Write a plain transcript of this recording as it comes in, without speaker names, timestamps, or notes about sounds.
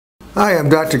Hi, I'm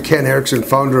Dr. Ken Erickson,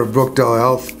 founder of Brookdale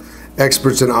Health,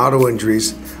 experts in auto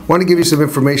injuries. I want to give you some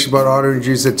information about auto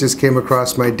injuries that just came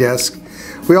across my desk.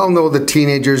 We all know that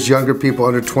teenagers, younger people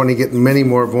under 20 get many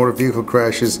more motor vehicle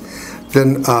crashes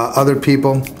than other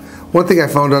people. One thing I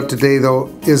found out today,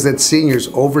 though, is that seniors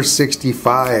over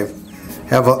 65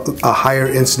 have a higher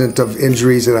incidence of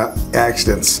injuries and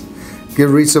accidents. I'm going to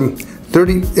read some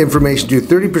information to you.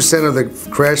 30% of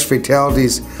the crash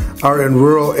fatalities are in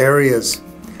rural areas.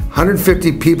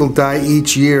 150 people die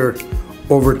each year.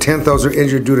 Over 10,000 are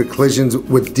injured due to collisions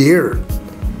with deer.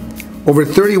 Over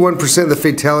 31% of the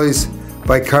fatalities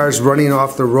by cars running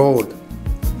off the road.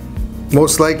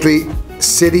 Most likely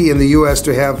city in the U.S.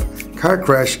 to have car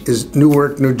crash is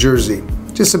Newark, New Jersey.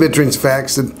 Just some interesting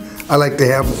facts that I like to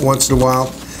have once in a while.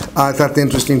 I thought the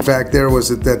interesting fact there was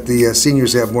that the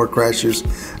seniors have more crashes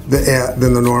than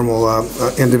the normal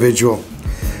individual.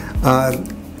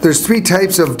 There's three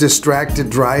types of distracted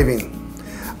driving.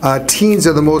 Teens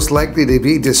are the most likely to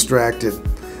be distracted.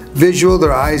 Visual,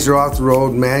 their eyes are off the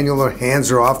road. Manual, their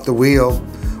hands are off the wheel.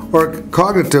 Or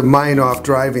cognitive, mind off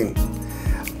driving.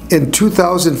 In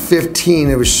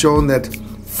 2015, it was shown that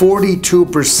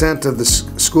 42% of the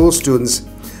school students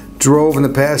drove in the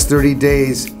past 30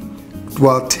 days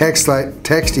while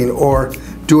texting or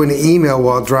doing an email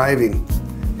while driving.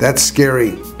 That's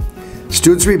scary.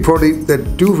 Students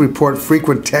that do report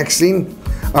frequent texting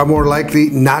are more likely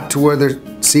not to wear their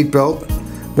seatbelt,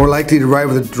 more likely to ride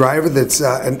with a driver that's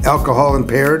alcohol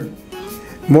impaired,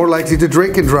 more likely to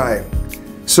drink and drive.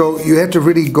 So you have to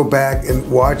really go back and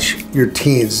watch your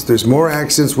teens. There's more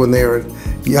accidents when they are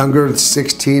younger,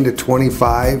 16 to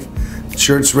 25.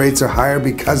 Insurance rates are higher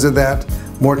because of that,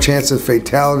 more chance of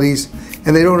fatalities,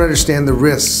 and they don't understand the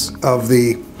risks of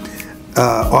the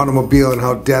automobile and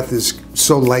how death is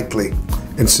so likely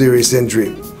and serious injury.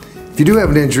 If you do have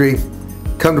an injury,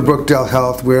 come to Brookdale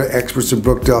Health. We're experts in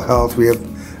Brookdale Health. We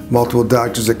have multiple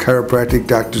doctors of chiropractic,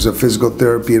 doctors of physical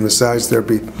therapy and massage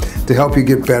therapy to help you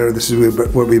get better. This is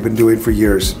what we've been doing for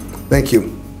years. Thank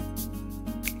you.